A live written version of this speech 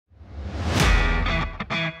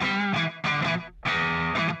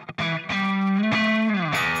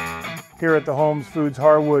Here at the Holmes Foods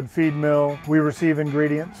Hardwood Feed Mill, we receive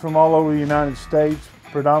ingredients from all over the United States,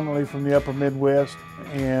 predominantly from the upper Midwest,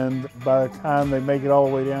 and by the time they make it all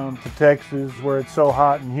the way down to Texas, where it's so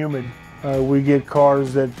hot and humid, we get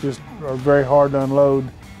cars that just are very hard to unload.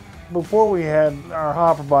 Before we had our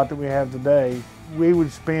HopperBot that we have today, we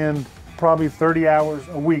would spend probably 30 hours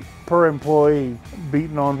a week per employee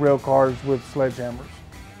beating on rail cars with sledgehammers.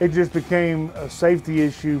 It just became a safety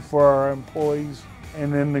issue for our employees,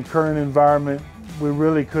 and in the current environment, we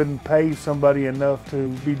really couldn't pay somebody enough to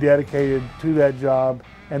be dedicated to that job,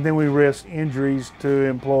 and then we risk injuries to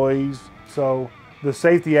employees. So the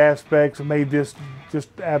safety aspects made this just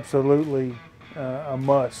absolutely a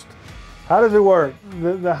must. How does it work?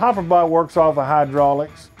 The HopperBot works off of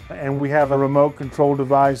hydraulics, and we have a remote control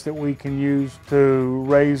device that we can use to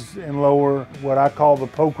raise and lower what I call the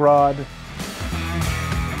poke rod.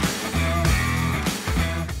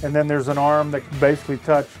 And then there's an arm that can basically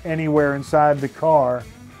touch anywhere inside the car.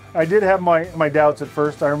 I did have my doubts at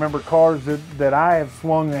first. I remember cars that I have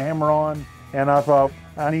swung the hammer on, and I thought,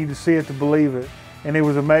 I need to see it to believe it. And it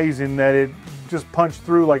was amazing that it just punched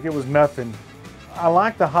through like it was nothing. I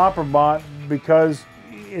like the HopperBot because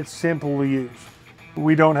it's simple to use.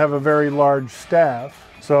 We don't have a very large staff,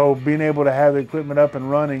 so being able to have the equipment up and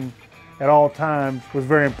running at all times was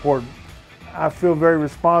very important. I feel very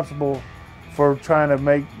responsible for trying to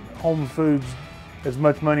make Holmes Foods as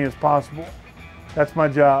much money as possible. That's my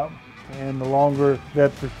job. And the longer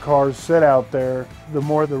that the cars sit out there, the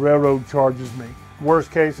more the railroad charges me.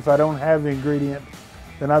 Worst case, if I don't have the ingredient,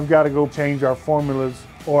 then I've got to go change our formulas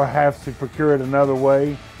or have to procure it another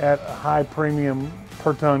way at a high premium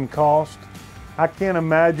per ton cost. I can't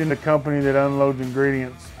imagine a company that unloads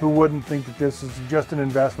ingredients who wouldn't think that this is just an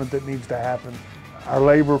investment that needs to happen. Our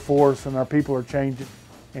labor force and our people are changing,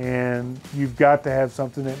 and you've got to have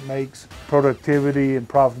something that makes productivity and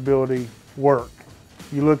profitability work.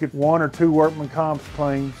 You look at 1 or 2 workman comp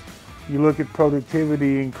claims, you look at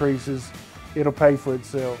productivity increases, it'll pay for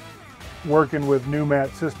itself. Working with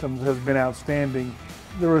Pneumat Systems has been outstanding.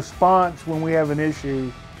 The response when we have an issue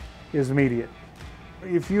is immediate.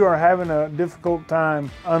 If you are having a difficult time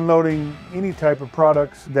unloading any type of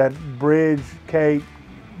products that bridge, cape,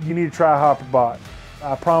 you need to try HopperBot.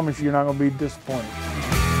 I promise you're not going to be disappointed.